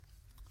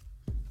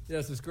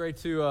Yes, it's great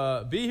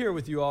to be here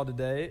with you all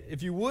today.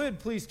 If you would,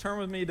 please turn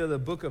with me to the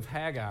book of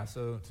Haggai.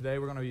 So today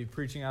we're going to be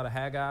preaching out of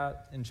Haggai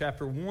in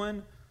chapter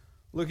 1,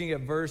 looking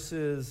at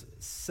verses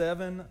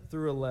 7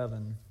 through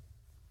 11.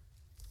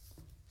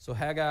 So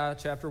Haggai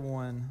chapter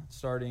 1,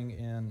 starting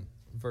in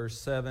verse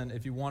 7.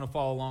 If you want to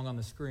follow along on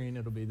the screen,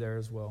 it'll be there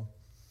as well.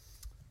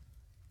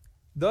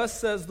 Thus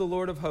says the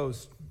Lord of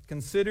hosts,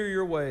 consider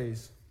your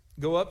ways.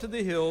 Go up to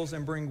the hills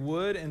and bring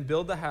wood and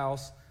build the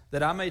house,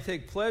 that I may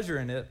take pleasure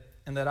in it,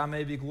 and that I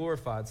may be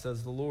glorified,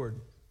 says the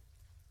Lord.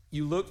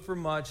 You looked for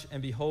much,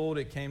 and behold,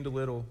 it came to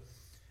little.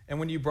 And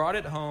when you brought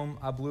it home,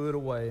 I blew it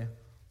away.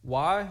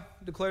 Why,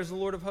 declares the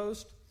Lord of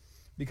hosts?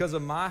 Because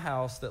of my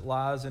house that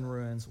lies in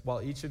ruins,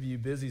 while each of you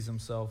busies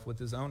himself with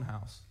his own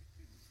house.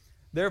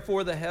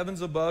 Therefore the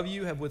heavens above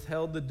you have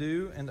withheld the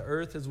dew, and the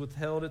earth has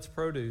withheld its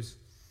produce.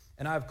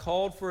 And I have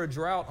called for a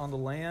drought on the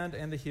land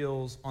and the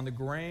hills, on the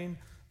grain,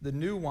 the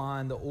new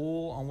wine, the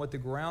oil, on what the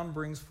ground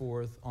brings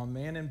forth, on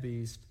man and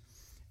beast,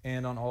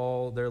 and on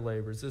all their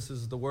labors. This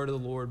is the word of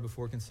the Lord.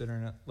 Before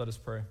considering it, let us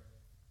pray.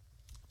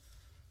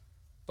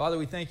 Father,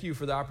 we thank you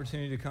for the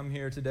opportunity to come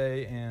here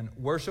today and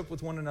worship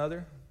with one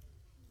another.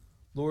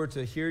 Lord,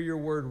 to hear your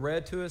word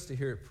read to us, to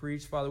hear it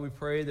preached. Father, we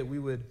pray that we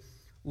would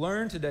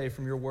learn today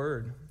from your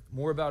word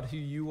more about who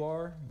you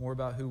are, more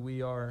about who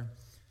we are,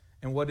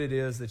 and what it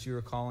is that you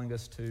are calling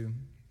us to.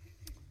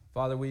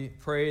 Father, we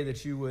pray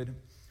that you would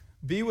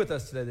be with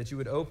us today, that you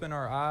would open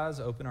our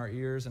eyes, open our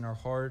ears, and our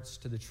hearts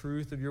to the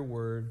truth of your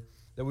word,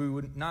 that we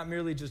would not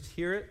merely just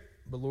hear it,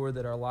 but, Lord,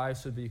 that our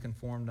lives would be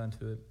conformed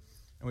unto it.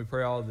 And we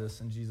pray all of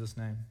this in Jesus'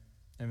 name.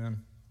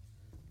 Amen.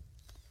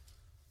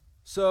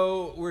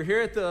 So we're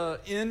here at the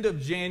end of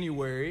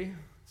January.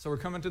 So we're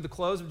coming to the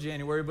close of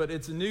January, but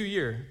it's a new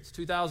year. It's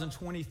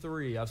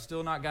 2023. I've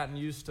still not gotten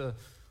used to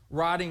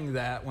writing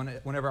that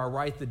whenever I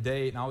write the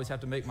date, and I always have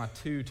to make my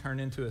 2 turn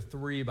into a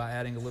 3 by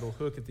adding a little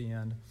hook at the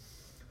end.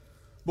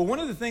 But one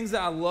of the things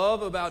that I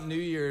love about New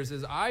Year's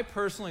is I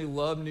personally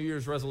love New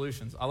Year's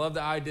resolutions. I love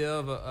the idea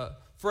of a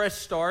fresh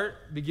start,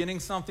 beginning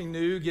something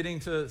new,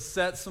 getting to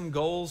set some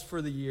goals for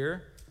the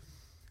year.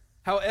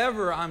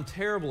 However, I'm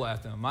terrible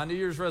at them. My New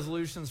Year's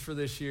resolutions for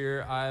this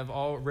year, I've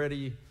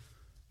already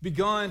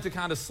begun to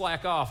kind of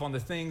slack off on the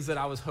things that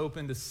I was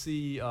hoping to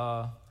see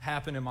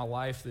happen in my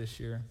life this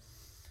year.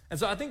 And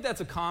so I think that's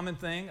a common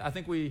thing. I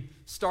think we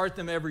start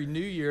them every new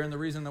year, and the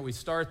reason that we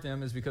start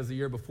them is because the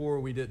year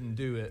before we didn't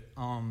do it.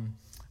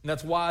 And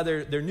that's why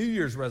they're New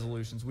Year's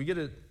resolutions. We get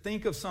to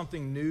think of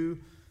something new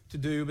to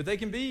do, but they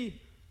can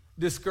be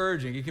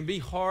discouraging. It can be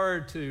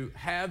hard to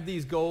have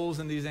these goals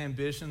and these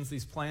ambitions,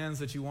 these plans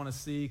that you want to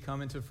see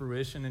come into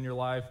fruition in your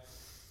life,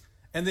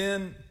 and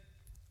then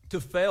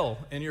to fail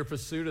in your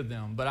pursuit of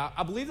them. But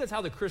I believe that's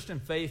how the Christian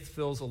faith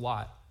feels a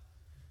lot.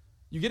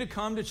 You get to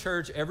come to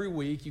church every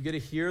week. You get to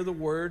hear the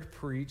word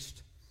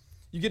preached.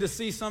 You get to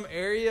see some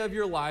area of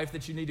your life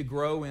that you need to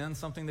grow in,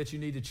 something that you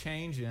need to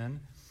change in.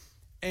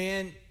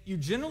 And you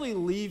generally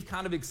leave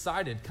kind of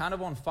excited, kind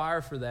of on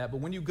fire for that.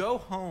 But when you go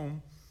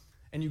home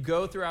and you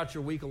go throughout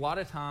your week, a lot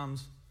of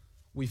times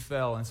we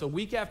fail. And so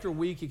week after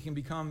week, it can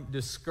become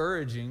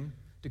discouraging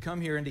to come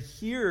here and to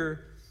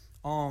hear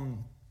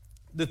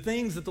the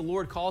things that the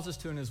Lord calls us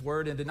to in his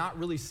word and to not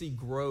really see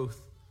growth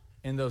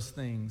in those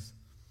things.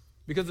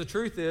 Because the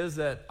truth is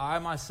that I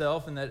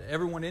myself and that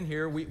everyone in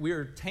here, we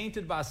are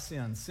tainted by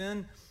sin.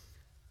 Sin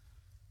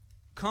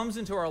comes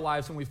into our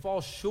lives when we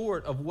fall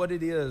short of what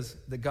it is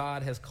that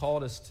God has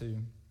called us to.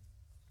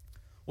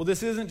 Well,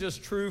 this isn't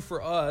just true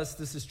for us.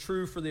 This is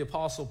true for the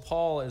Apostle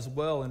Paul as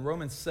well. In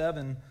Romans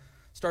 7,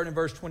 starting in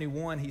verse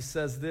 21, he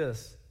says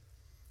this,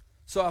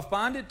 "So I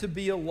find it to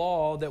be a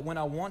law that when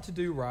I want to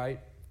do right,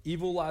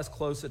 evil lies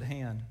close at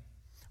hand.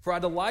 For I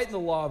delight in the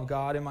law of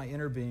God in my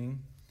inner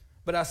being,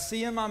 but I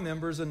see in my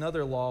members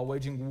another law,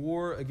 waging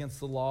war against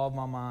the law of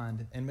my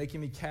mind and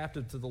making me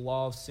captive to the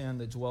law of sin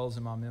that dwells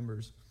in my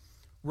members.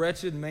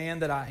 Wretched man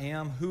that I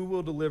am, who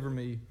will deliver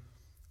me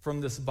from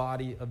this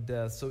body of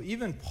death?" So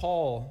even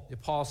Paul, the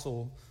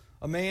apostle,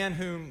 a man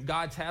whom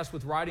God tasked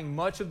with writing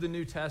much of the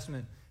New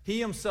Testament,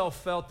 he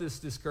himself felt this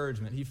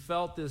discouragement. He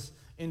felt this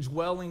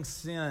indwelling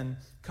sin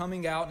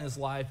coming out in his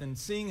life and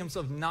seeing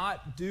himself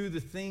not do the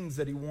things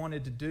that he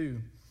wanted to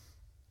do.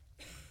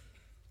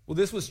 Well,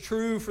 this was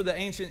true for the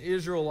ancient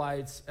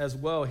Israelites as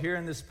well. Here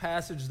in this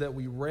passage that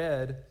we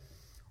read,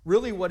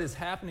 really what is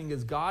happening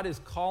is God is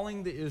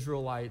calling the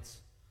Israelites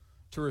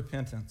to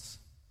repentance.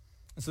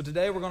 And so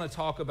today we're going to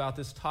talk about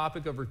this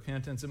topic of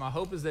repentance, and my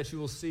hope is that you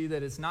will see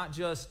that it's not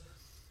just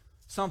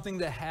something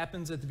that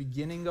happens at the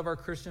beginning of our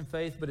Christian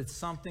faith, but it's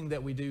something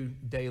that we do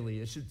daily.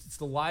 It's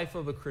the life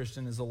of a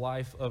Christian is a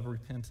life of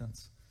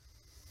repentance.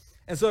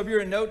 And so if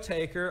you're a note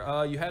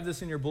taker, you have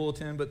this in your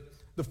bulletin, but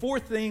the 4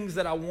 things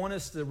that I want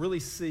us to really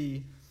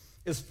see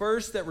is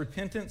first, that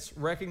repentance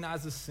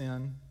recognizes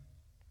sin.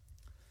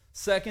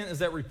 Second is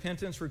that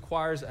repentance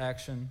requires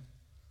action.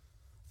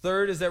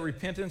 Third is that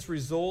repentance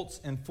results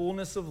in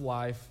fullness of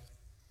life.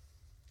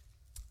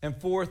 And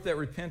fourth, that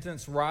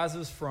repentance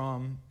rises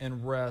from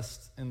and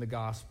rests in the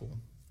gospel.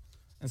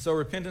 And so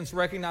repentance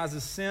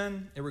recognizes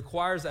sin, it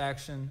requires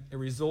action, it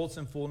results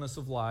in fullness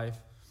of life,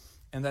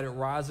 and that it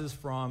rises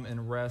from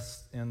and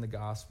rests in the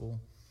gospel.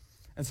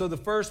 And so the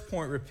first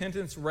point,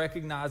 repentance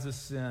recognizes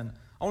sin.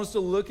 I want us to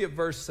look at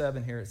verse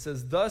 7 here. It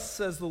says, "Thus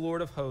says the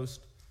Lord of hosts,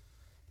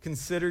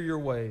 consider your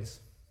ways."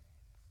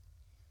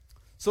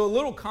 So a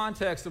little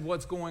context of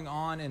what's going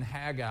on in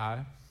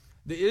Haggai.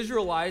 The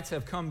Israelites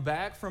have come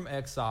back from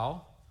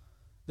exile.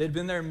 They'd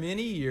been there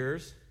many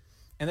years,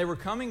 and they were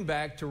coming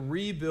back to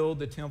rebuild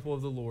the temple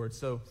of the Lord.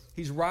 So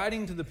he's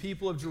writing to the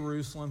people of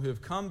Jerusalem who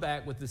have come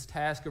back with this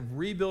task of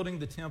rebuilding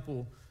the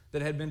temple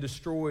that had been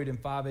destroyed in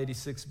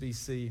 586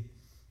 BC.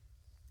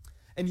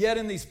 And yet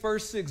in these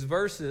first 6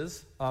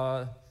 verses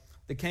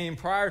that came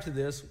prior to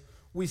this,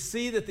 we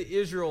see that the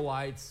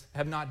Israelites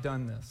have not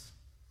done this.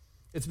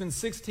 It's been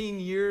 16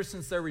 years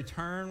since their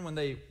return when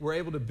they were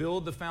able to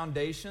build the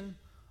foundation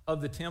of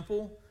the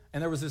temple,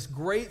 and there was this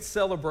great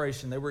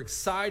celebration. They were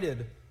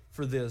excited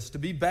for this, to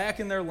be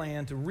back in their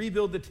land, to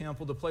rebuild the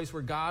temple, the place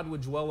where God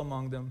would dwell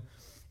among them.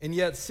 And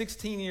yet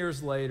 16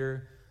 years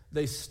later,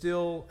 they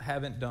still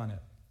haven't done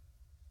it.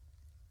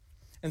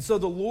 And so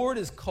the Lord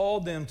has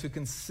called them to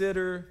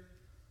consider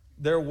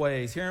their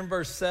ways. Here in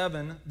verse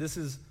 7, this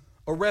is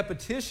a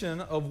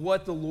repetition of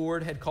what the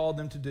Lord had called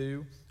them to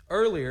do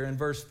earlier in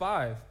verse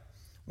 5,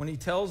 when he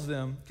tells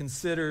them,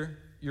 consider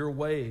your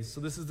ways. So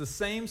this is the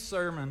same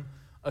sermon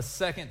a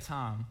second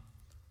time.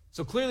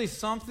 So clearly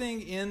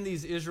something in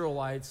these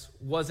Israelites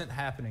wasn't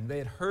happening. They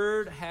had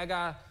heard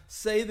Haggai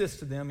say this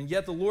to them, and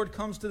yet the Lord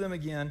comes to them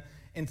again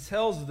and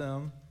tells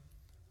them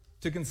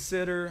to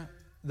consider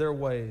their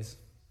ways.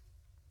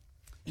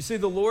 You see,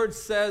 the Lord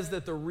says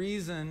that the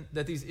reason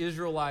that these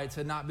Israelites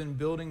had not been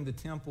building the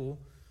temple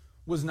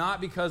was not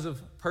because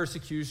of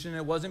persecution.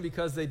 It wasn't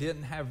because they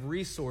didn't have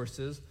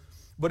resources,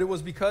 but it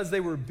was because they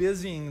were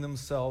busying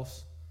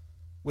themselves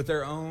with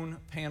their own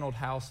paneled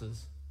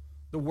houses.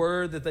 The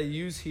word that they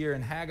use here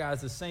in Haggai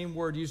is the same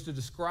word used to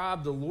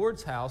describe the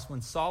Lord's house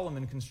when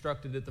Solomon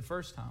constructed it the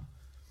first time.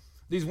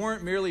 These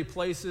weren't merely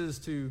places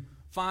to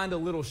find a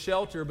little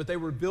shelter, but they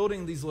were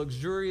building these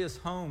luxurious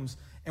homes.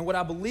 And what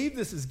I believe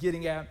this is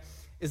getting at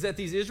is that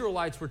these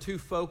Israelites were too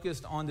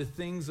focused on the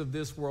things of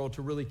this world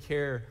to really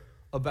care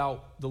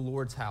about the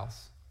Lord's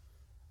house.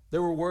 They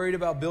were worried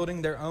about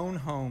building their own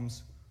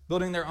homes,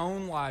 building their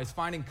own lives,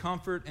 finding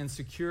comfort and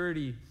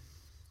security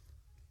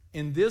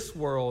in this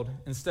world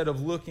instead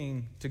of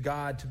looking to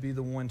God to be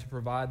the one to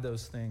provide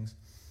those things.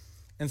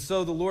 And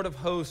so the Lord of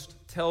hosts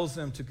tells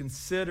them to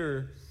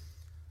consider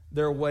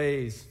their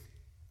ways.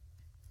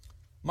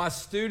 My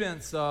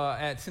students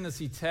at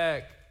Tennessee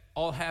Tech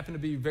all happen to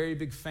be very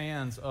big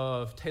fans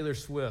of Taylor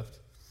Swift.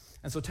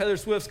 And so Taylor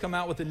Swift's come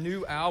out with a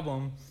new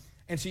album,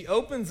 and she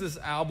opens this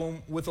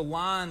album with a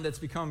line that's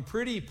become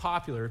pretty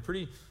popular,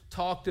 pretty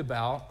talked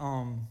about.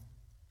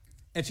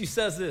 And she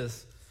says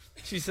this.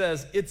 She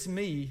says, "It's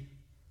me.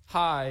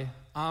 Hi,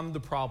 I'm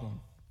the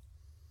problem."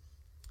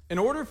 In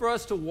order for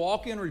us to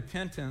walk in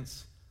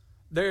repentance,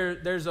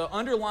 there's an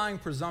underlying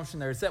presumption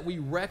there. It's that we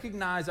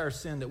recognize our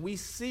sin, that we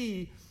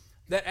see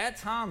that at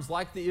times,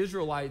 like the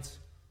Israelites,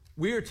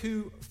 we are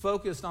too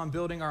focused on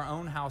building our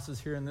own houses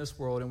here in this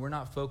world, and we're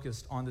not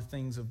focused on the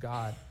things of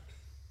God.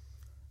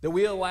 That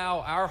we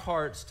allow our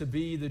hearts to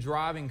be the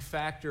driving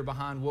factor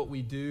behind what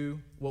we do,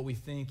 what we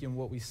think, and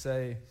what we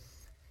say.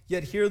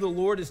 Yet here the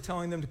Lord is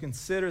telling them to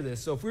consider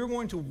this. So if we're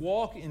going to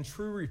walk in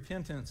true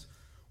repentance,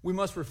 we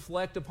must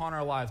reflect upon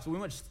our lives. We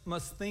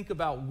must think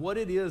about what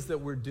it is that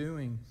we're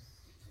doing.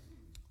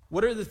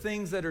 What are the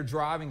things that are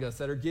driving us,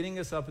 that are getting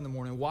us up in the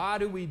morning? Why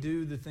do we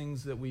do the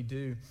things that we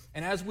do?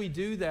 And as we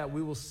do that,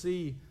 we will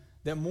see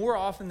that more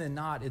often than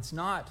not, it's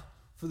not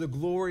for the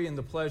glory and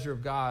the pleasure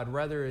of God.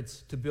 Rather,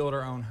 it's to build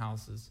our own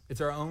houses.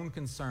 It's our own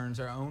concerns,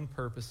 our own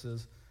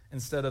purposes,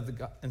 instead of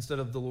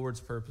the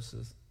Lord's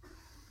purposes.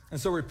 And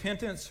so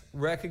repentance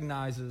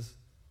recognizes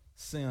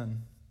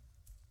sin.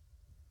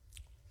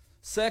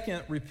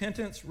 Second,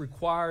 repentance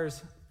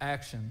requires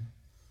action.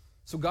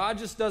 So God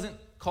just doesn't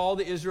call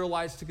the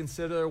Israelites to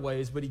consider their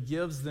ways, but he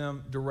gives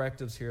them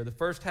directives here. The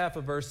first half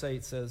of verse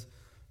 8 says,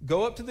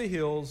 "Go up to the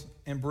hills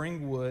and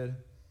bring wood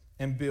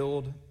and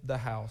build the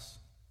house."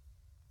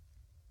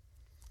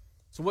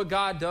 So what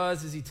God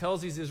does is he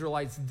tells these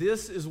Israelites,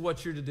 this is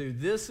what you're to do.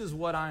 This is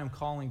what I am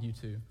calling you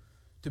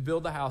to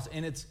build the house.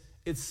 And it's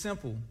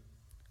simple.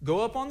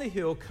 Go up on the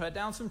hill, cut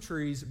down some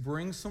trees,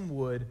 bring some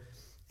wood,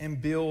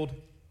 and build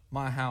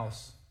my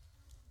house.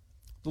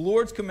 The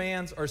Lord's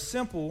commands are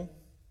simple,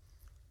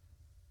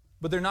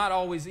 but they're not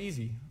always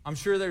easy. I'm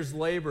sure there's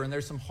labor and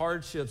there's some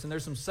hardships and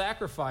there's some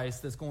sacrifice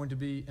that's going to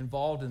be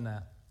involved in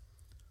that.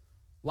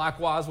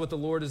 Likewise, what the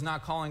Lord is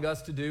not calling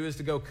us to do is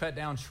to go cut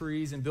down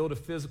trees and build a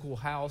physical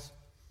house.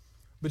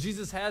 But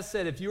Jesus has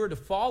said, if you are to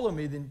follow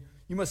me, then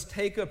you must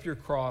take up your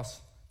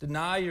cross,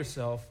 deny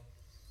yourself,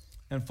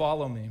 and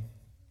follow me.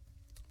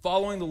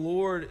 Following the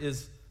Lord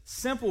is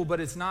simple, but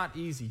it's not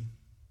easy.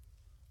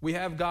 We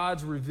have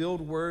God's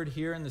revealed word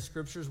here in the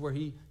scriptures where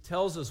he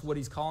tells us what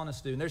he's calling us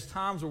to do. And there's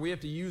times where we have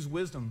to use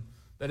wisdom,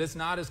 that it's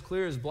not as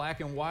clear as black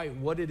and white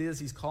what it is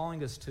he's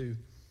calling us to.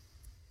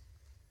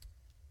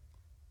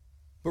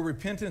 But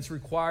repentance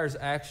requires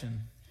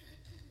action.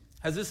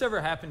 Has this ever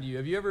happened to you?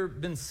 Have you ever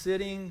been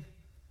sitting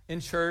in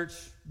church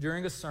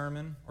during a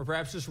sermon, or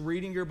perhaps just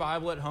reading your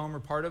Bible at home or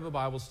part of a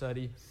Bible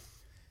study,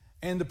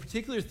 and the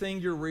particular thing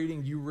you're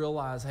reading, you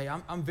realize, hey,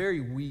 I'm very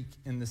weak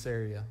in this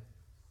area.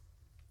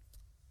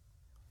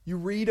 You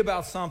read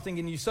about something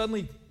and you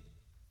suddenly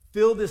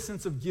feel this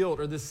sense of guilt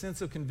or this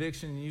sense of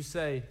conviction, and you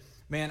say,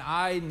 man,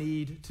 I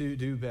need to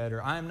do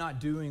better. I am not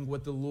doing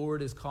what the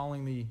Lord is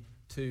calling me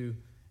to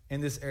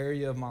in this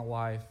area of my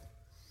life.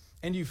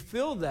 And you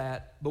feel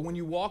that, but when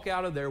you walk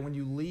out of there, when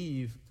you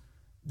leave,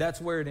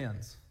 that's where it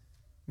ends.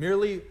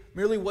 Merely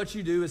what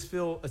you do is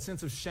feel a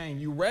sense of shame.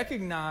 You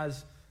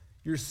recognize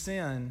your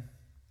sin,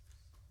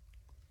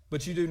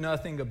 but you do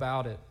nothing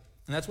about it.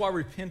 And that's why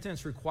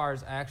repentance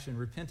requires action.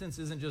 Repentance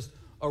isn't just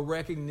a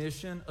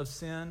recognition of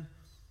sin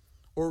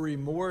or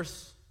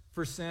remorse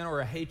for sin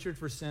or a hatred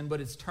for sin,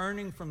 but it's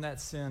turning from that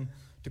sin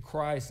to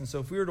Christ. And so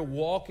if we were to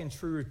walk in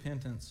true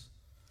repentance,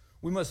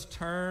 we must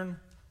turn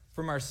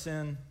from our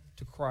sin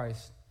to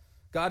Christ.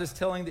 God is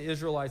telling the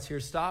Israelites here,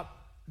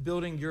 stop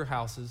building your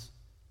houses.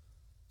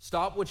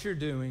 Stop what you're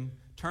doing.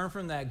 Turn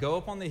from that. Go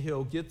up on the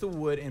hill, get the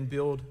wood, and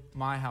build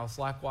my house.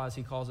 Likewise,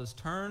 he calls us,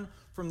 turn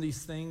from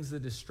these things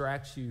that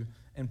distract you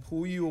and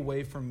pull you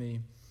away from me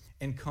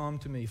and come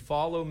to me.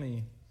 Follow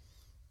me.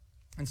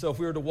 And so if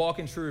we were to walk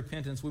in true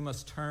repentance, we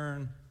must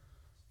turn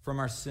from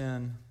our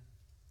sin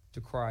to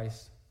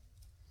Christ.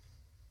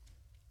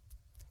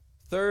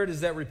 Third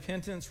is that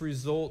repentance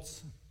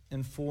results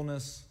in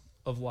fullness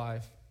of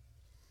life.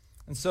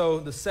 And so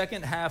the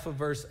second half of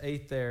verse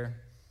 8 there,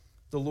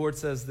 the Lord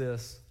says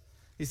this.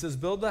 He says,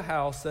 build the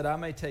house that I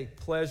may take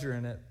pleasure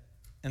in it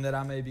and that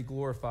I may be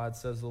glorified,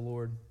 says the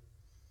Lord.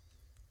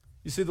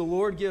 You see, the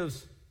Lord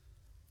gives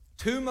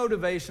two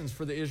motivations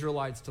for the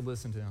Israelites to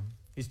listen to him.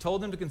 He's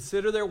told them to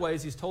consider their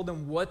ways. He's told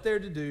them what they're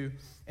to do.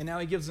 And now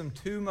he gives them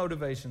two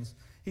motivations.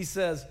 He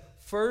says,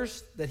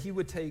 first, that he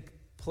would take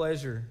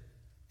pleasure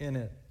in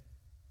it.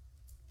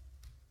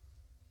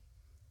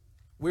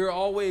 We're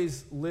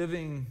always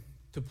living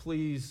to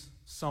please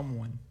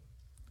someone.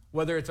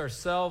 Whether it's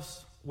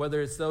ourselves,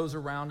 whether it's those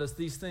around us,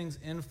 these things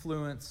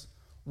influence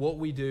what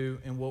we do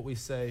and what we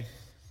say.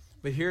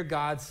 But here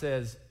God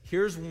says,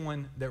 here's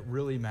one that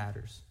really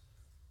matters.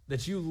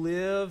 That you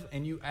live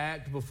and you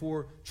act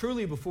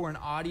truly before an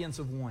audience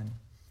of one.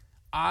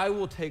 I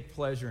will take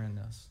pleasure in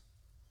this.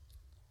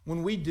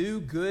 When we do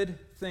good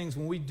things,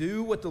 when we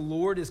do what the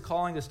Lord is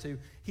calling us to,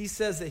 he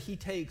says that he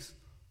takes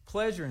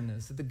pleasure in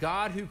this. That the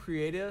God who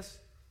created us,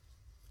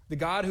 the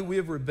God who we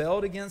have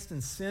rebelled against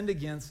and sinned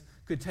against,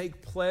 could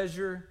take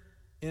pleasure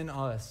in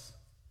us.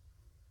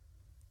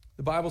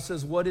 The Bible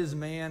says, what is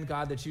man,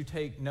 God, that you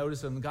take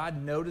notice of him?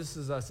 God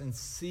notices us and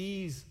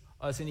sees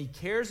us, and he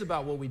cares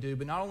about what we do,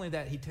 but not only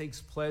that, he takes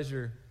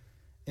pleasure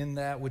in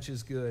that which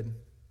is good.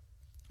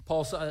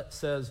 Paul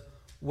says,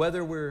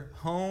 whether we're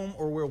home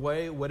or we're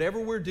away,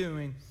 whatever we're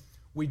doing,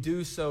 we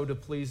do so to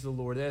please the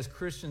Lord. As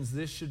Christians,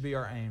 this should be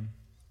our aim.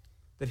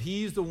 That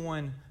he's the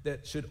one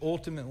that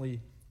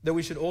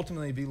we should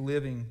ultimately be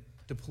living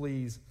to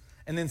please.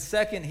 And then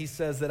second, he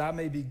says that I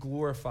may be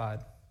glorified.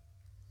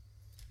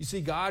 You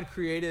see, God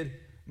created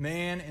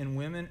man and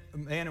woman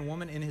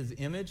in his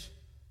image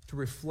to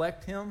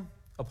reflect him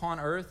upon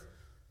earth,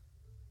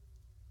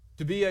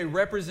 to be a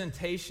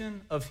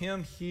representation of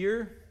him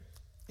here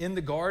in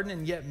the garden,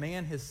 and yet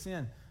man has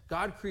sinned.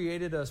 God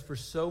created us for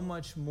so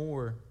much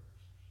more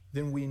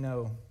than we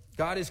know.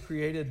 God has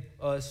created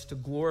us to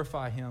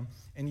glorify him,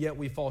 and yet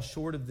we fall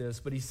short of this.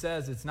 But he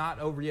says it's not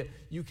over yet.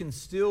 You can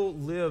still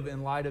live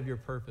in light of your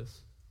purpose.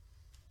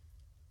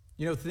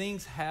 You know,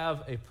 things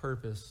have a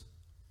purpose.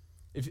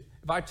 If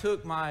I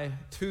took my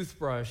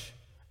toothbrush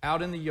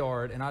out in the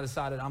yard and I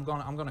decided I'm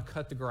going to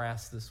cut the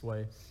grass this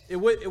way, it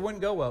wouldn't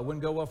go well. It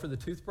wouldn't go well for the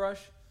toothbrush.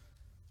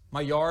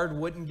 My yard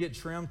wouldn't get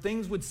trimmed.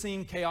 Things would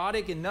seem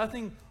chaotic and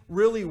nothing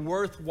really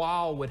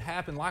worthwhile would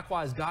happen.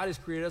 Likewise, God has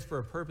created us for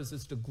a purpose.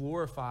 It's to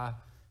glorify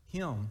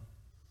him.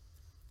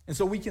 And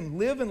so we can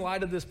live in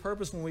light of this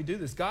purpose when we do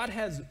this. God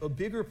has a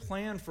bigger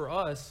plan for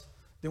us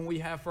than we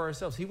have for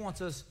ourselves. He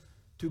wants us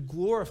to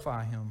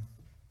glorify him.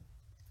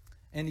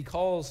 And he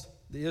calls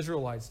the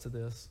Israelites to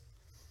this.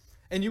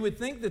 And you would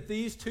think that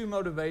these two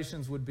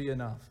motivations would be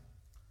enough.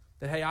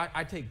 That, hey,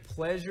 I take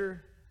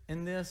pleasure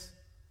in this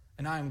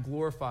and I am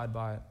glorified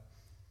by it.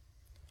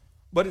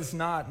 But it's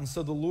not. And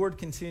so the Lord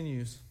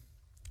continues.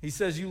 He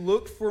says, you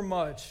looked for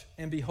much,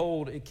 and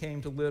behold, it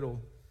came to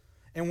little.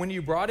 And when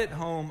you brought it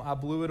home, I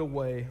blew it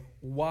away.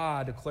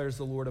 Why, declares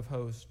the Lord of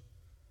hosts?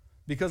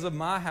 Because of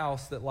my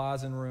house that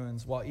lies in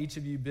ruins, while each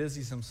of you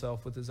busies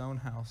himself with his own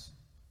house.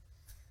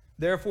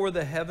 Therefore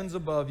the heavens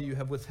above you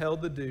have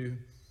withheld the dew,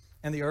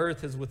 and the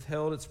earth has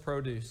withheld its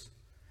produce.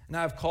 And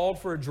I have called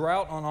for a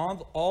drought on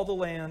all the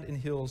land and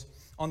hills,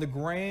 on the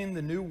grain,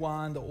 the new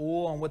wine, the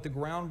oil, on what the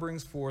ground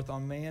brings forth,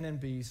 on man and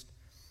beast,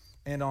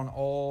 and on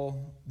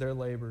all their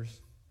labors.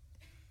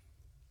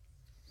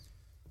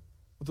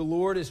 What the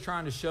Lord is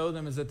trying to show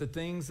them is that the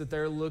things that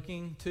they're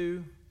looking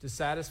to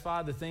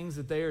satisfy, the things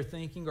that they are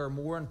thinking are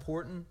more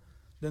important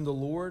than the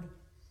Lord,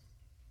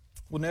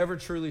 will never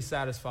truly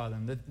satisfy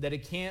them, that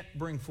it can't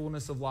bring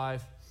fullness of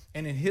life,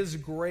 and in His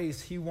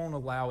grace, He won't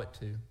allow it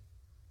to.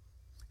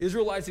 The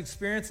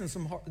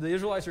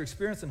Israelites are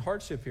experiencing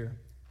hardship here.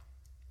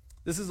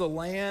 This is a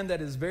land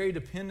that is very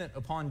dependent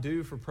upon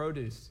dew for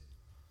produce.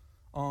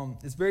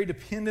 It's very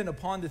dependent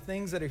upon the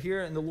things that are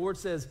here, and the Lord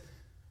says,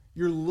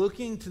 you're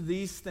looking to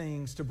these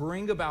things to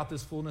bring about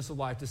this fullness of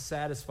life, to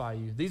satisfy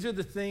you. These are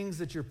the things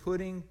that you're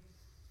putting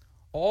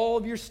all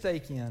of your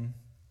stake in,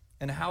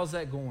 and how's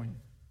that going?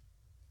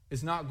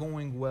 It's not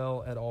going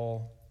well at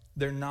all.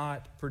 They're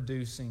not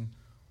producing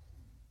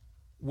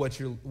what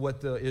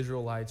the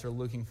Israelites are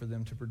looking for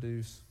them to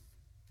produce.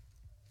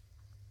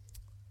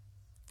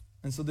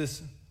 And so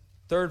this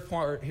third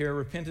part here,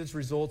 repentance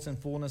results in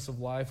fullness of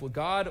life. What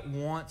God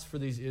wants for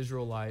these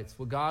Israelites,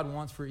 what God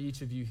wants for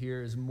each of you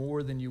here is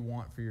more than you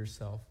want for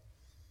yourself.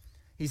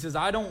 He says,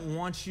 I don't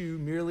want you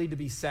merely to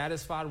be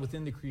satisfied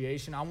within the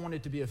creation. I want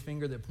it to be a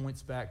finger that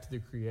points back to the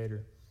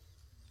Creator.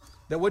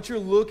 That what you're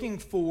looking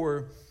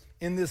for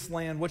in this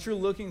land, what you're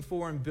looking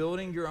for in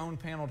building your own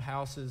paneled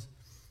houses,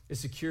 is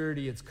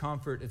security, it's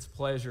comfort, it's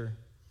pleasure.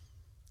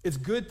 It's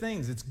good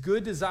things, it's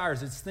good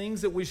desires, it's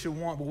things that we should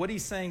want. But what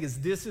He's saying is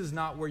this is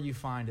not where you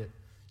find it.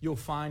 You'll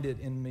find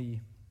it in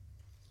me.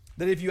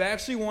 That if you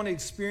actually want to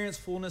experience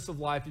fullness of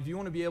life, if you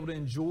want to be able to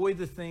enjoy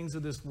the things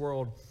of this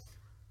world,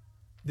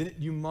 then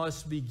you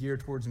must be geared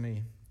towards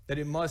me. That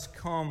it must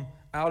come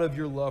out of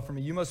your love for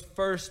me. You must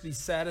first be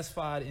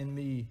satisfied in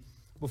me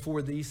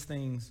before these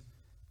things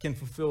can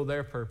fulfill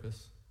their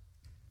purpose.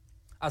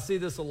 I see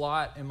this a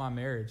lot in my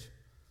marriage.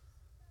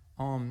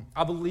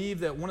 I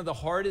believe that one of the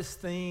hardest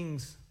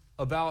things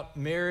about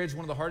marriage,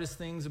 one of the hardest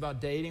things about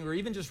dating, or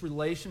even just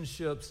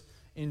relationships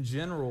in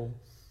general,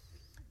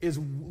 is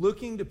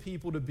looking to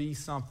people to be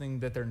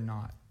something that they're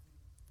not.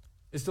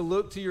 It's to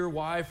look to your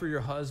wife or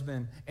your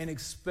husband and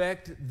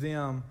expect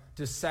them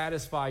to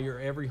satisfy your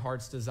every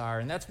heart's desire.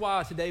 And that's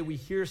why today we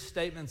hear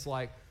statements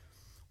like,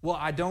 well,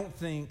 I don't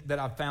think that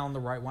I found the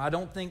right one. I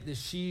don't think that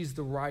she's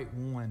the right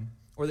one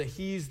or that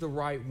he's the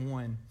right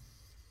one.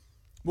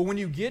 But when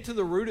you get to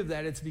the root of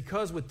that, it's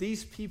because what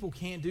these people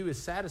can't do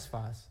is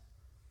satisfy us.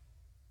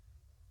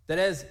 That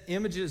as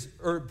images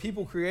or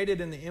people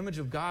created in the image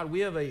of God, we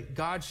have a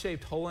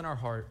God-shaped hole in our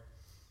heart.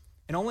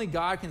 And only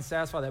God can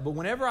satisfy that. But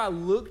whenever I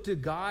look to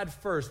God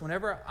first,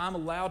 whenever I'm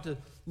allowed to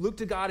look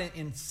to God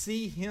and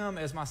see Him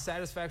as my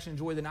satisfaction and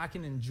joy, then I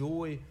can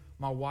enjoy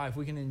my wife.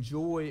 We can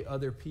enjoy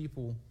other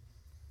people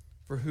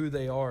for who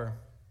they are.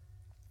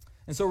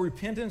 And so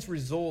repentance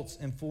results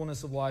in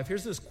fullness of life.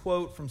 Here's this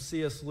quote from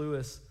C.S.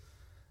 Lewis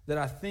that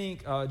I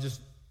think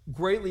just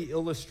greatly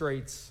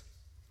illustrates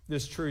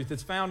this truth.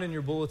 It's found in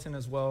your bulletin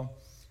as well.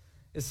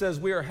 It says,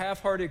 we are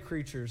half-hearted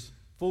creatures,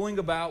 fooling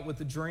about with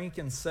the drink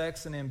and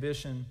sex and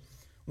ambition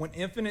when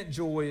infinite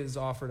joy is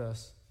offered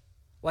us.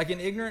 Like an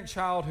ignorant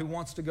child who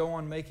wants to go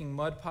on making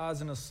mud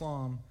pies in a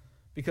slum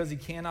because he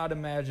cannot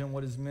imagine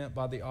what is meant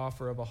by the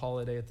offer of a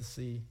holiday at the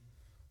sea.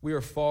 We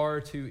are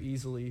far too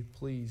easily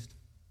pleased.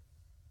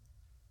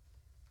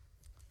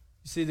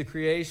 You see, the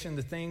creation,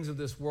 the things of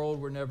this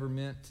world were never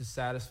meant to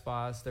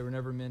satisfy us. They were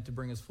never meant to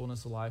bring us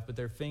fullness of life, but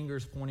their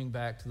fingers pointing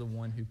back to the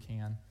one who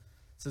can.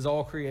 It says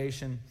all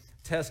creation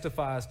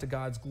testifies to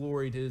God's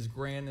glory, to His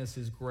grandness,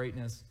 His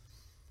greatness,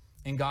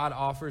 and God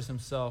offers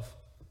Himself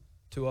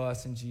to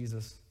us in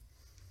Jesus.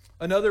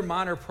 Another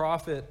minor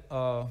prophet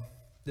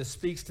that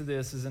speaks to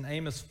this is in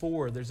Amos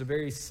 4. There's a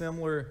very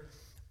similar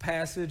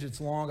passage.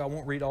 It's long. I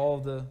won't read all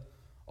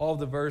of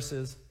the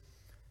verses.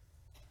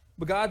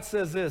 But God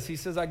says this. He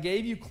says, I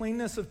gave you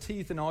cleanness of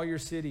teeth in all your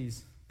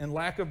cities and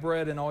lack of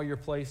bread in all your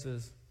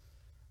places.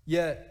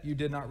 Yet you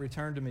did not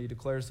return to me,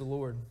 declares the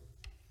Lord.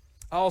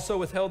 I also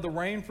withheld the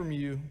rain from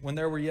you when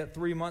there were yet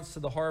 3 months to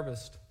the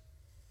harvest.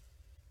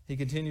 He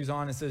continues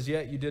on and says,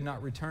 yet you did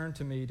not return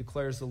to me,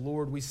 declares the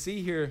Lord. We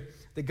see here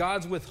that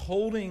God's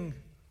withholding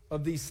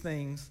of these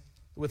things,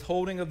 the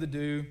withholding of the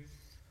dew,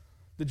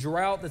 the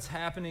drought that's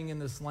happening in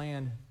this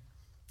land,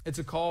 it's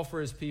a call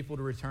for His people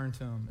to return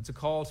to Him. It's a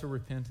call to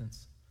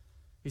repentance.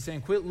 He's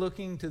saying, quit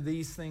looking to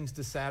these things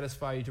to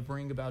satisfy you, to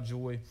bring about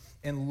joy,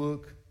 and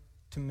look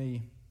to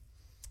me.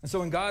 And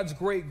so in God's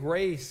great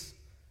grace,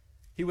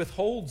 He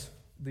withholds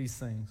these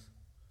things.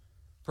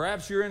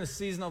 Perhaps you're in a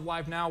season of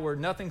life now where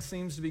nothing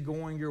seems to be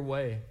going your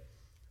way.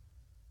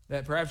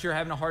 That perhaps you're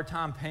having a hard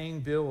time paying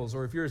bills,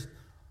 or if you're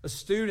a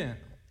student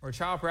or a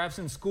child perhaps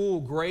in school,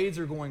 grades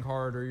are going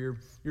hard, or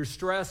you're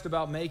stressed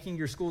about making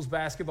your school's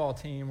basketball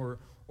team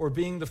or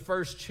being the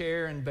first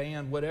chair in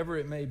band, whatever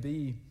it may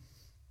be.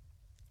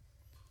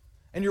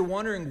 And you're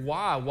wondering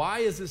why. Why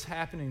is this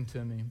happening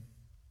to me?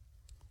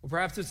 Well,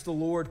 perhaps it's the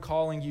Lord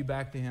calling you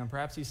back to Him.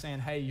 Perhaps He's saying,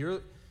 hey,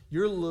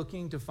 you're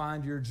looking to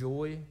find your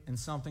joy in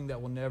something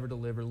that will never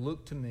deliver.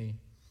 Look to me.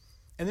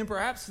 And then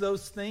perhaps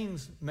those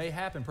things may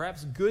happen.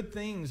 Perhaps good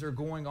things are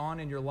going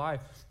on in your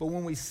life. But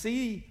when we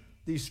see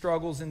these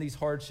struggles and these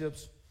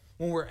hardships,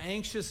 when we're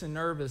anxious and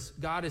nervous,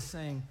 God is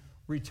saying,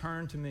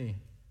 return to me.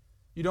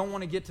 You don't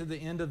want to get to the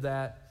end of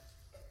that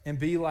and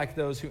be like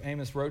those who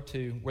Amos wrote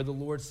to, where the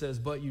Lord says,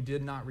 but you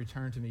did not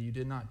return to me, you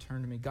did not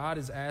turn to me. God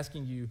is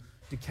asking you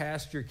to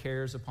cast your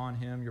cares upon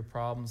him, your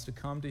problems, to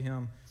come to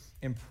him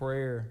in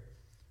prayer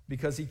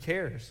because he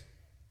cares.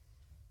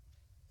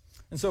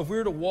 And so if we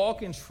were to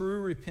walk in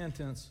true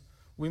repentance,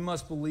 we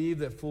must believe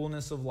that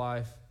fullness of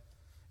life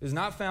is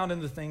not found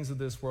in the things of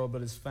this world,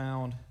 but is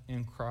found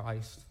in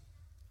Christ.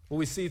 What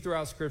we see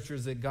throughout Scripture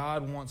is that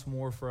God wants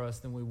more for us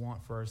than we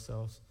want for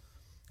ourselves.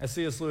 As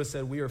C.S. Lewis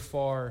said, we are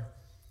far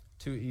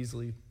too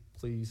easily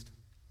pleased.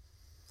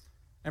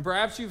 And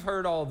perhaps you've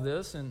heard all of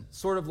this, and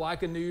sort of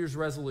like a New Year's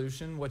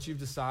resolution, what you've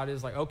decided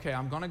is like, okay,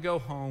 I'm going to go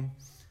home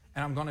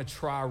and I'm going to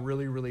try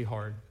really, really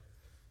hard.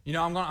 You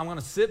know, I'm going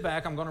to sit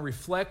back, I'm going to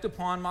reflect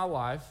upon my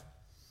life.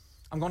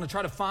 I'm going to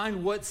try to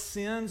find what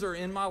sins are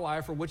in my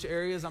life or which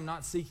areas I'm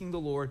not seeking the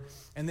Lord,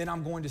 and then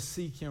I'm going to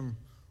seek him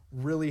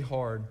really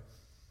hard.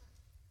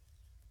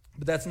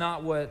 But that's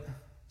not what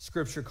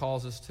Scripture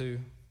calls us to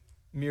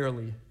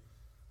merely.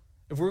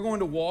 If we're going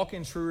to walk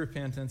in true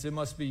repentance, it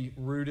must be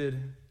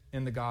rooted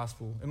in the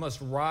gospel. It must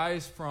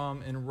rise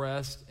from and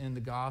rest in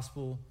the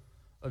gospel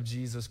of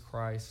Jesus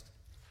Christ.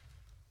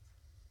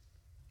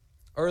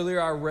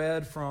 Earlier I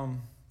read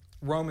from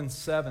Romans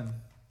 7,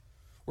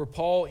 where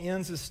Paul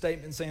ends his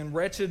statement saying,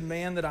 wretched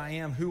man that I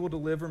am, who will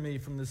deliver me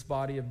from this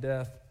body of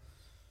death?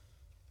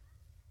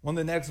 On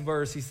the next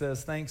verse he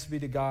says, thanks be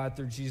to God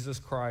through Jesus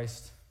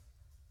Christ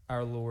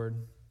our Lord.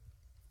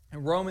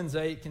 And Romans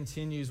 8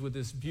 continues with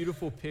this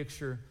beautiful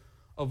picture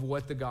of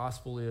what the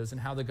gospel is and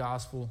how the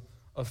gospel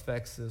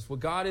affects us. What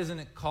God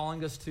isn't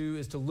calling us to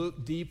is to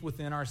look deep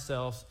within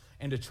ourselves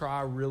and to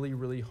try really,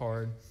 really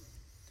hard.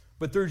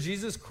 But through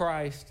Jesus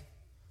Christ,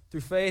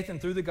 through faith and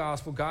through the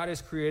gospel, God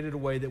has created a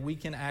way that we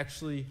can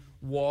actually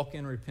walk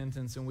in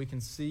repentance and we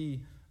can see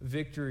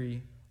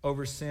victory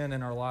over sin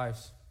in our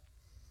lives.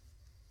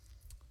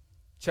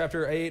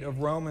 Chapter 8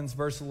 of Romans,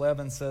 verse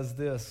 11 says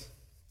this.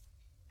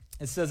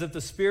 It says, if the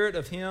spirit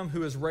of him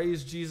who has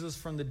raised Jesus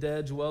from the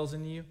dead dwells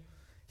in you,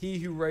 he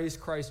who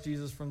raised Christ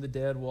Jesus from the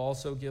dead will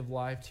also give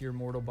life to your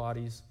mortal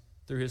bodies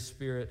through his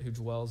Spirit who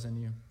dwells in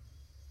you.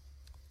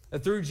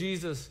 That through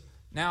Jesus,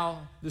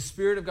 now the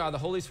Spirit of God, the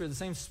Holy Spirit, the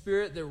same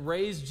Spirit that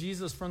raised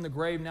Jesus from the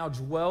grave now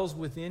dwells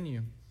within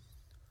you.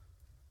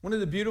 One of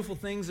the beautiful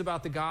things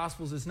about the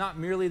Gospels is not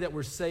merely that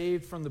we're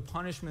saved from the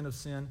punishment of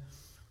sin,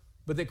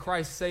 but that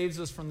Christ saves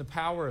us from the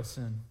power of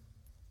sin.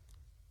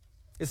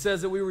 It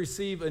says that we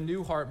receive a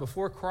new heart.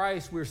 Before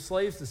Christ, we're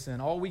slaves to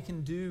sin. All we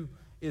can do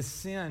is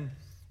sin.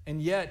 And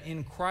yet,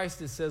 in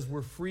Christ, it says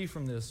we're free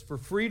from this. For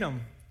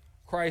freedom,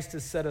 Christ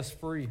has set us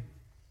free.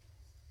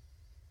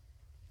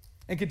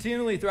 And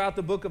continually throughout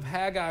the book of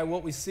Haggai,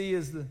 what we see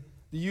is the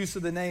use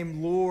of the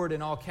name Lord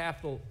in all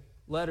capital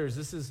letters.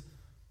 This is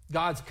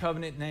God's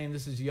covenant name.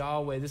 This is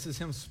Yahweh. This is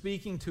him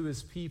speaking to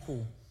his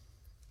people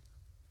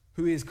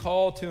who he has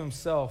called to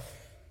himself.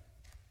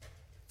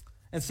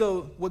 And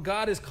so what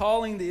God is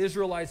calling the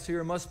Israelites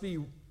here must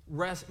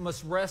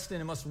rest in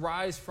and must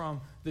rise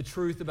from the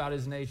truth about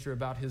his nature,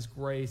 about his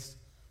grace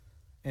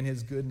and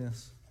his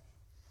goodness.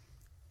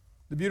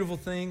 The beautiful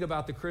thing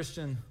about the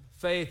Christian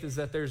faith is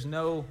that there's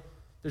no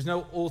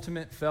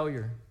ultimate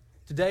failure.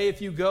 Today,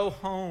 if you go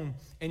home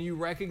and you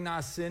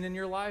recognize sin in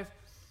your life,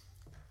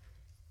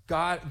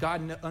 God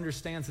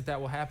understands that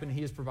will happen.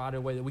 He has provided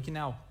a way that we can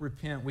now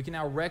repent. We can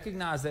now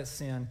recognize that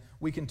sin.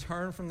 We can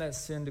turn from that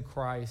sin to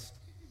Christ.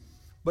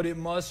 But it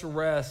must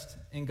rest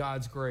in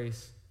God's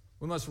grace.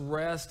 We must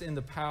rest in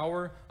the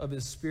power of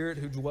his Spirit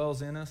who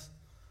dwells in us,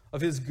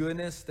 of his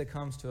goodness that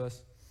comes to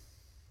us.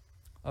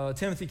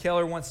 Timothy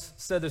Keller once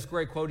said this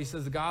great quote. He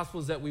says, the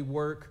gospel is that we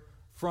work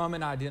from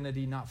an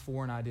identity, not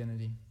for an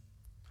identity.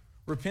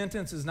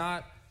 Repentance is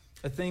not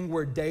a thing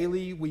where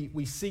daily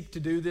we seek to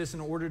do this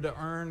in order to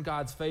earn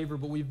God's favor,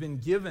 but we've been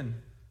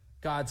given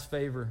God's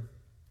favor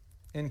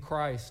in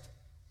Christ.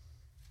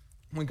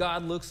 When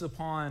God looks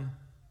upon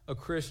a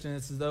Christian,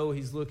 it's as though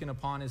he's looking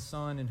upon his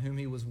Son in whom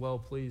he was well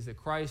pleased. That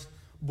Christ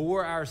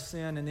bore our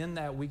sin, and in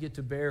that we get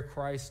to bear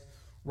Christ's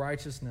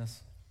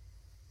righteousness.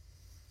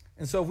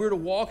 And so if we're to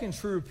walk in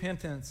true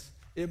repentance,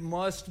 it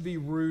must be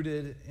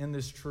rooted in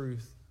this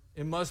truth.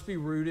 It must be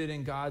rooted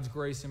in God's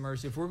grace and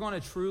mercy. If we're going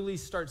to truly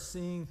start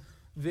seeing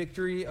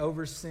victory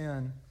over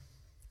sin,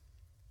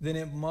 then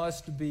it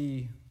must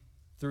be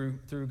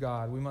through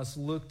God. We must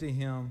look to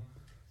him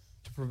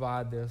to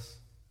provide this.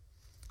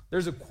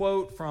 There's a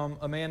quote from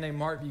a man named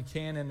Mark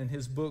Buchanan in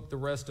his book, The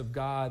Rest of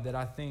God, that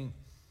I think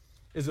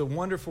is a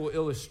wonderful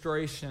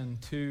illustration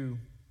to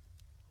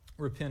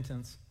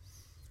repentance.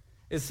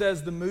 It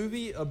says, the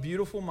movie A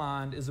Beautiful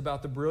Mind is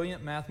about the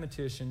brilliant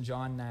mathematician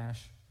John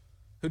Nash,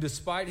 who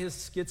despite his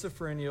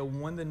schizophrenia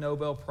won the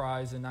Nobel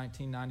Prize in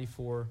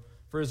 1994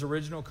 for his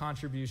original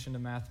contribution to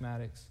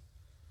mathematics.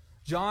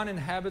 John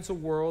inhabits a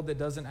world that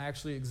doesn't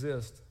actually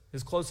exist.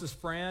 His closest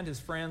friend, his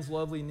friend's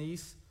lovely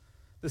niece,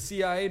 the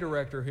CIA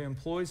director who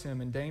employs him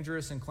in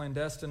dangerous and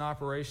clandestine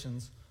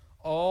operations,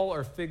 all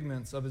are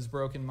figments of his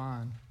broken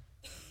mind.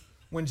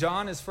 When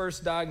John is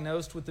first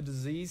diagnosed with the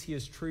disease, he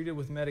is treated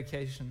with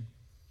medication.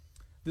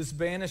 This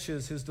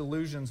banishes his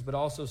delusions, but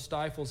also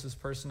stifles his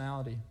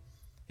personality.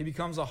 He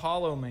becomes a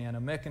hollow man,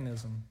 a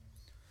mechanism.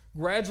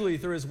 Gradually,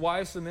 through his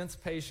wife's immense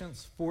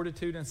patience,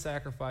 fortitude, and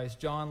sacrifice,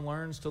 John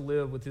learns to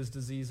live with his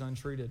disease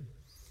untreated,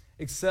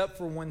 except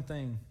for one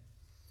thing.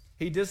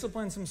 He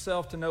disciplines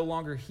himself to no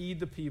longer heed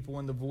the people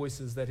and the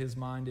voices that his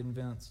mind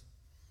invents.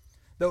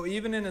 Though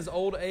even in his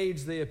old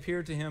age they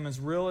appear to him as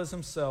real as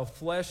himself,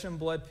 flesh and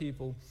blood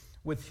people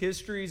with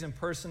histories and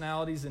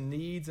personalities and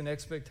needs and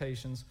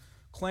expectations,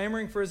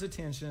 clamoring for his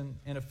attention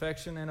and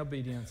affection and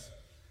obedience,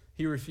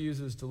 he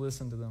refuses to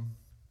listen to them.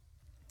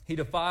 He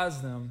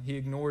defies them, he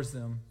ignores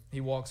them,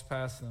 he walks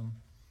past them.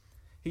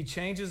 He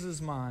changes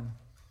his mind.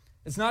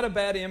 It's not a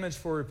bad image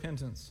for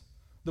repentance.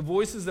 The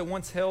voices that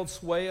once held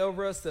sway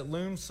over us, that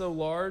loomed so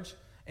large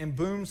and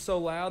boomed so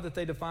loud that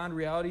they defined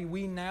reality,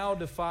 we now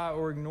defy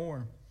or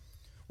ignore.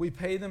 We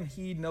pay them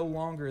heed no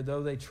longer,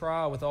 though they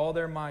try with all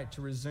their might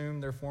to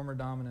resume their former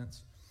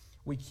dominance.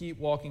 We keep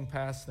walking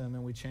past them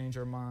and we change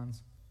our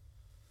minds.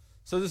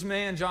 So this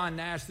man, John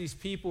Nash, these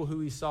people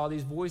who he saw,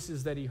 these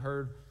voices that he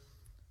heard,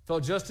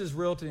 felt just as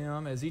real to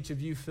him as each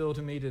of you feel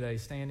to me today,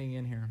 standing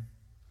in here.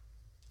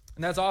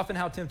 And that's often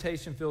how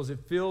temptation feels. It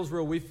feels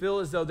real. We feel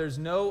as though there's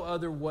no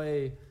other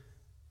way,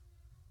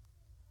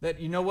 that,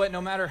 you know what,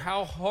 no matter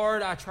how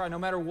hard I try, no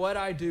matter what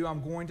I do,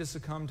 I'm going to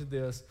succumb to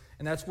this.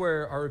 And that's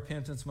where our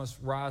repentance must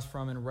rise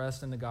from and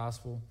rest in the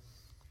gospel.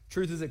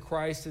 Truth is that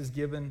Christ has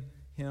given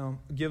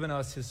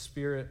us his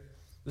Spirit,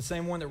 the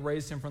same one that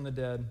raised him from the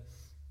dead,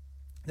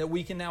 that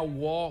we can now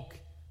walk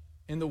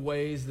in the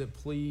ways that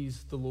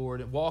please the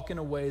Lord, and walk in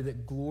a way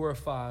that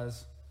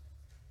glorifies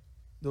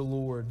the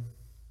Lord.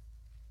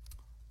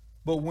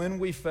 But when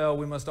we fail,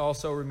 we must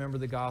also remember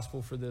the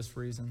gospel for this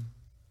reason,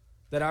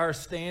 that our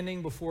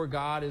standing before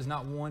God is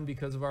not one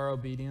because of our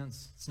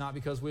obedience. It's not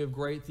because we have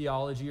great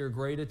theology or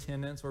great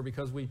attendance or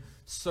because we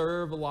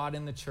serve a lot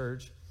in the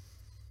church,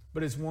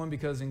 but it's one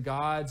because in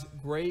God's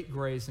great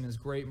grace and his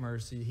great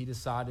mercy, he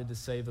decided to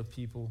save a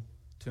people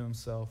to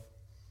himself.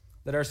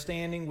 That our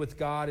standing with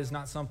God is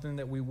not something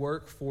that we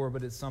work for,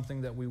 but it's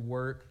something that we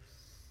work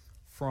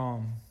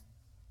from.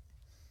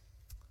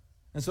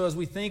 And so as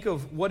we think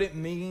of what it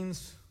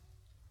means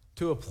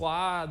to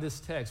apply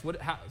this text, what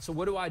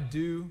do I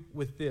do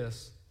with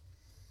this?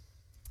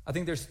 I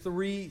think there's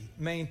three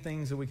main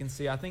things that we can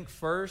see. I think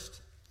first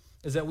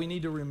is that we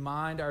need to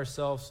remind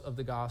ourselves of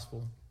the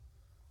gospel.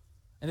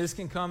 And this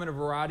can come in a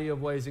variety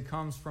of ways. It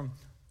comes from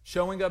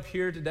showing up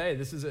here today.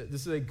 This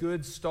is a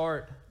good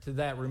start to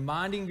that.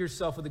 Reminding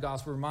yourself of the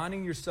gospel,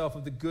 reminding yourself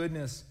of the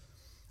goodness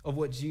of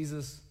what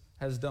Jesus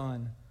has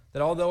done.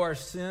 That although our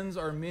sins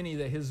are many,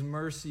 that his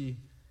mercy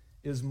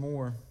is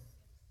more.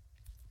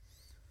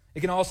 It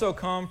can also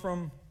come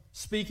from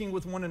speaking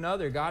with one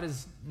another. God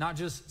has not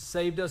just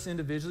saved us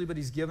individually, but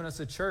he's given us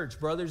a church,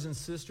 brothers and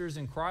sisters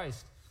in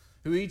Christ,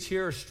 who each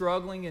here are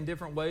struggling in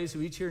different ways,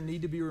 who each here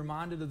need to be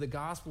reminded of the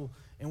gospel,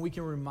 and we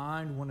can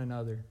remind one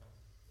another.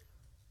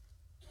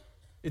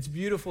 It's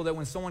beautiful that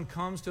when someone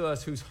comes to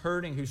us who's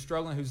hurting, who's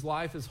struggling, whose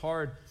life is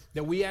hard,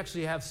 that we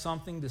actually have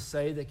something to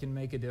say that can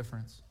make a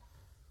difference.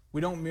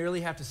 We don't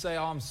merely have to say,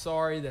 oh, I'm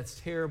sorry, that's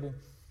terrible,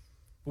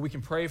 but we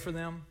can pray for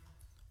them.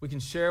 We can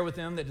share with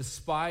them that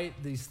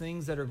despite these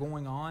things that are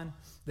going on,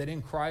 that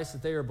in Christ,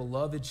 that they are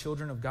beloved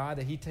children of God,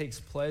 that he takes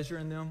pleasure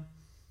in them,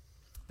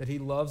 that he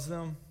loves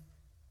them.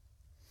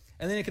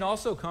 And then it can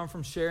also come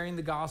from sharing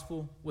the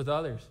gospel with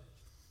others.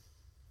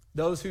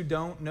 Those who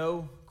don't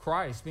know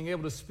Christ, being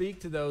able to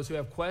speak to those who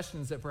have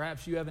questions that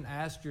perhaps you haven't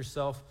asked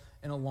yourself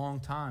in a long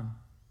time.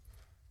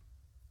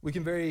 We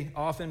can very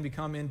often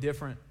become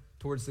indifferent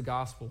towards the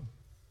gospel.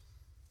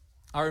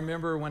 I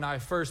remember when I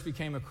first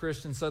became a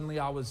Christian, suddenly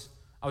I was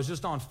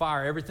just on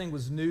fire. Everything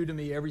was new to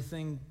me.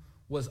 Everything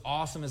was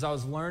awesome. As I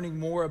was learning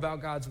more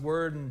about God's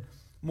word and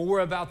more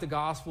about the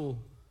gospel,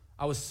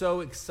 I was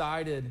so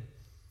excited.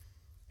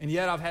 And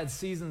yet I've had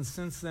seasons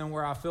since then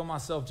where I feel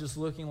myself just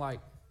looking like,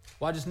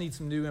 well, I just need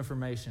some new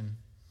information.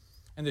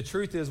 And the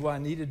truth is, what I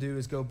need to do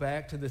is go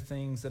back to the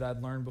things that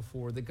I'd learned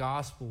before, the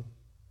gospel,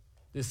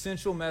 the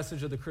essential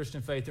message of the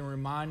Christian faith, and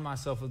remind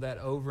myself of that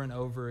over and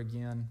over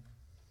again.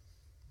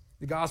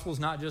 The gospel is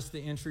not just the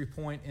entry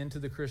point into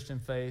the Christian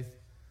faith.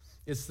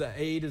 It's the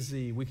A to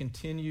Z. We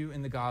continue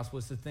in the gospel.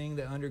 It's the thing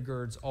that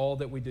undergirds all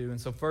that we do.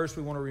 And so first,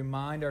 we want to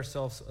remind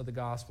ourselves of the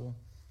gospel.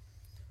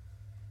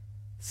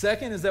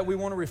 Second is that we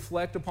want to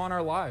reflect upon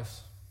our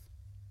lives.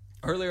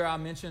 Earlier, I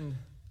mentioned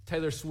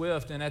Taylor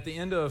Swift, and at the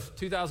end of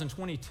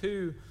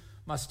 2022,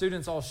 my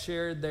students all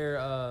shared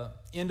their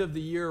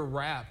end-of-the-year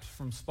Wrapped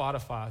from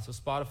Spotify. So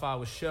Spotify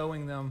was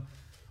showing them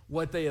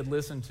what they had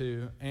listened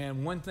to.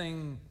 And one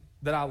thing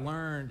that I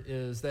learned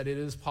is that it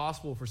is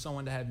possible for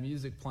someone to have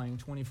music playing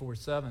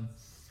 24/7.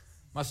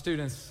 My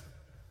students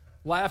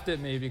laughed at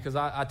me because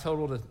I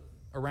totaled it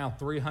around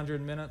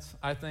 300 minutes,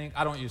 I think.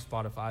 I don't use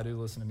Spotify. I do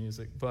listen to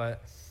music.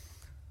 But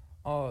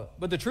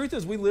the truth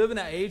is, we live in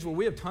an age where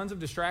we have tons of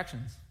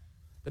distractions.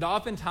 That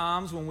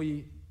oftentimes when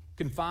we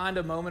can find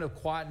a moment of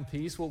quiet and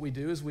peace, what we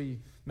do is we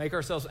make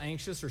ourselves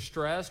anxious or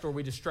stressed, or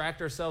we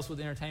distract ourselves with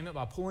entertainment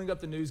by pulling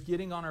up the news,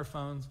 getting on our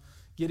phones,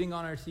 getting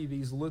on our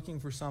TVs, looking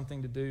for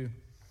something to do.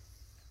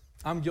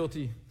 I'm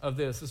guilty of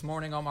this. This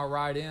morning on my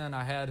ride in,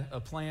 I had a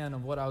plan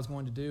of what I was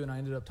going to do, and I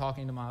ended up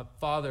talking to my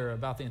father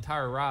about the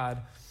entire ride.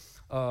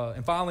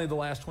 And finally, the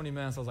last 20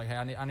 minutes, I was like,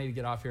 hey, I need to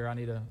get off here. I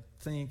need to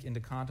think and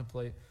to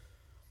contemplate.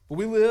 But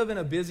we live in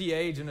a busy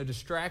age, in a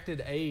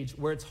distracted age,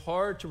 where it's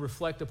hard to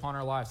reflect upon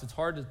our lives. It's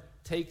hard to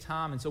take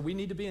time, and so we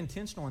need to be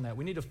intentional in that.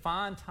 We need to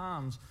find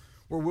times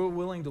where we're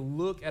willing to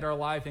look at our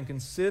life and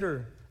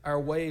consider our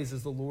ways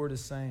as the Lord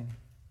is saying.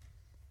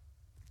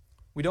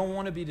 We don't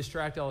want to be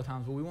distracted all the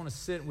time, but we want to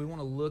sit and we want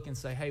to look and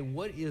say, hey,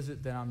 what is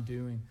it that I'm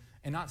doing?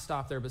 And not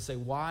stop there, but say,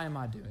 why am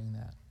I doing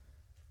that?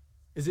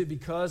 Is it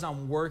because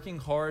I'm working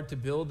hard to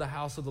build the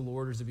house of the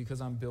Lord, or is it because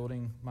I'm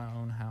building my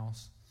own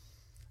house?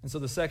 And so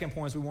the second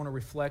point is we want to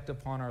reflect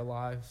upon our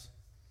lives.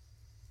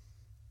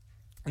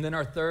 And then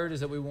our third is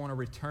that we want to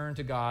return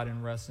to God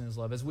and rest in His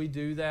love. As we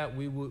do that,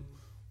 we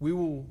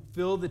will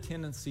feel the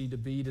tendency to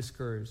be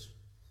discouraged.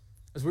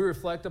 As we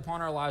reflect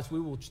upon our lives, we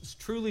will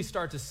truly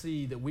start to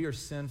see that we are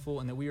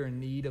sinful and that we are in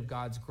need of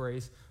God's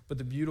grace. But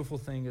the beautiful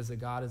thing is that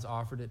God has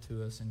offered it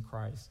to us in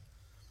Christ.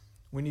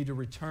 We need to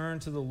return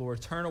to the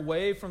Lord. Turn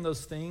away from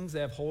those things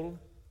that have hold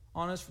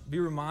on us. Be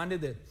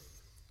reminded that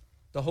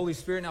the Holy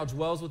Spirit now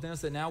dwells within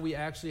us, that now we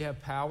actually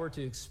have power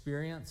to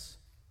experience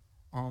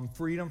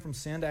freedom from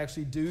sin, to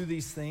actually do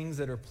these things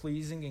that are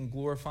pleasing and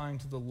glorifying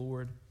to the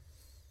Lord,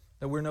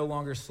 that we're no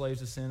longer slaves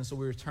to sin. So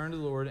we return to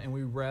the Lord and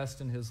we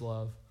rest in His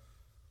love.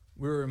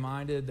 We're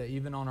reminded that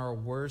even on our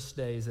worst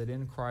days, that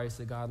in Christ,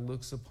 that God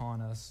looks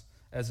upon us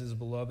as His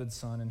beloved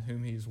Son in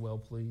whom He is well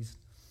pleased.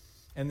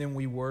 And then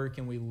we work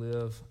and we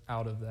live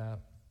out of that.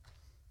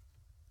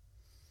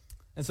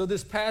 And so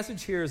this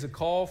passage here is a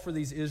call for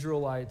these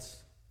Israelites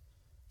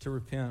to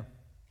repent.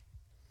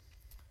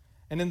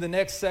 And in the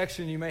next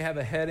section, you may have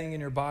a heading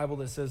in your Bible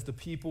that says, the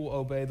people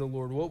obey the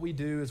Lord. What we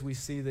do is we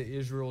see that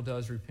Israel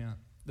does repent,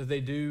 that they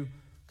do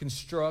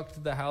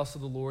construct the house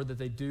of the Lord, that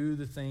they do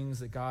the things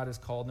that God has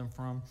called them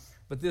from.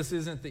 But this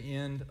isn't the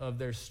end of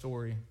their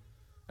story.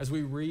 As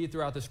we read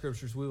throughout the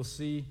scriptures, we will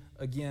see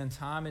again,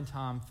 time and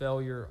time,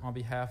 failure on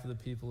behalf of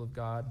the people of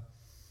God.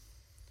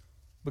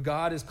 But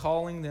God is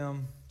calling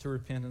them to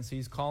repentance.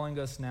 He's calling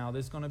us now.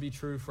 This is going to be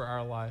true for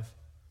our life.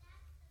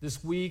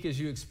 This week, as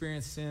you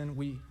experience sin,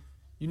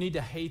 you need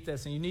to hate that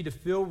sin. You need to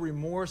feel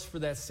remorse for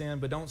that sin,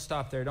 but don't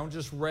stop there. Don't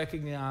just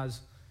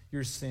recognize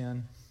your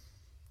sin,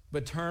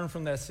 but turn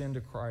from that sin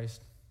to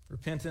Christ.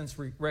 Repentance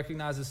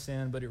recognizes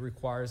sin, but it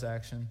requires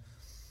action.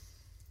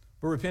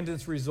 But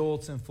repentance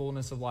results in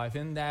fullness of life.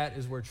 In that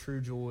is where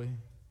true joy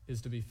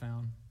is to be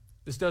found.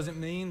 This doesn't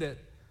mean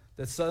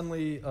that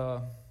suddenly,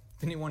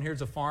 if anyone here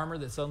is a farmer,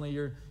 that suddenly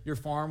your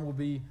farm will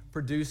be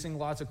producing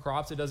lots of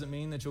crops. It doesn't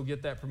mean that you'll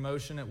get that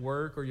promotion at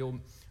work, or you'll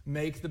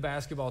make the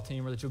basketball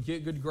team, or that you'll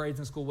get good grades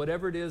in school,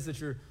 whatever it is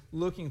that you're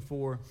looking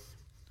for.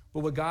 But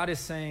what God is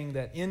saying,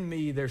 that in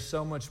me there's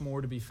so much more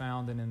to be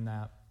found than in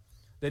that.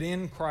 That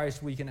in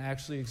Christ we can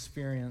actually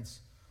experience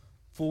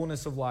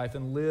fullness of life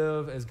and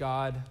live as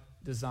God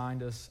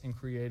designed us and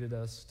created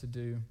us to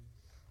do.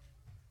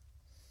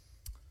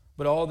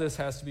 But all this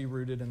has to be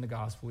rooted in the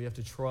gospel. We have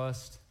to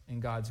trust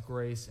in God's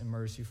grace and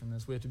mercy from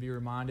this. We have to be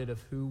reminded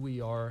of who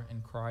we are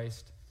in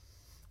Christ,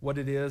 what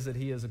it is that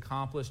He has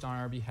accomplished on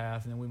our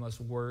behalf, and then we must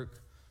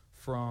work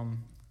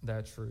from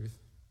that truth.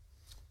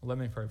 Well, let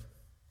me pray.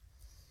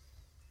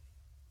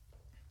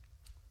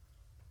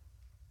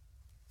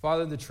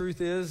 Father, the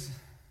truth is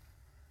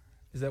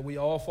that we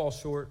all fall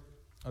short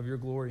of your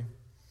glory.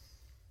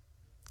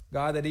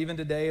 God, that even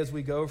today as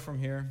we go from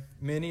here,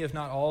 many, if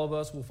not all of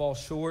us, will fall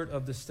short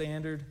of the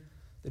standard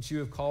that you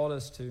have called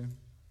us to.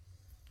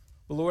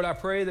 But Lord, I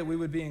pray that we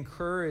would be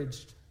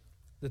encouraged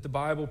that the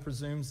Bible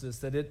presumes this,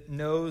 that it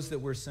knows that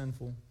we're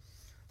sinful,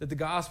 that the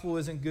gospel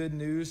isn't good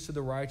news to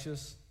the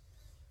righteous,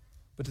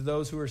 but to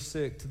those who are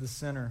sick, to the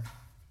sinner.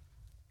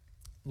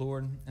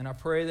 Lord, and I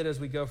pray that as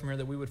we go from here,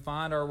 that we would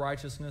find our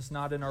righteousness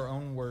not in our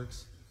own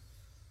works,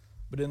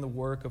 but in the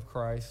work of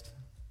Christ.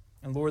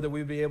 And Lord, that we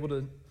would be able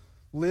to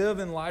live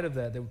in light of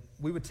that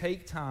we would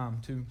take time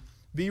to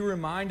be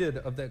reminded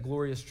of that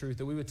glorious truth,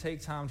 that we would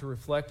take time to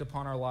reflect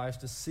upon our lives,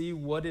 to see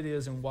what it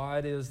is and why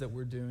it is that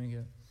we're doing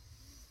it.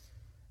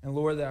 And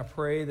Lord, that I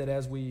pray that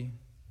as we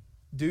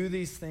do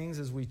these things,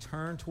 as we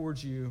turn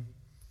towards you,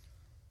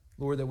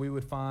 Lord, that we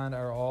would find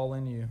our all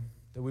in you,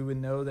 that we would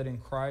know that in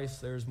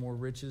Christ there's more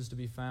riches to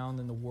be found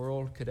than the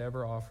world could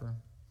ever offer.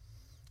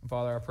 And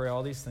Father, I pray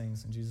all these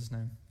things in Jesus'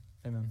 name.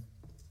 Amen.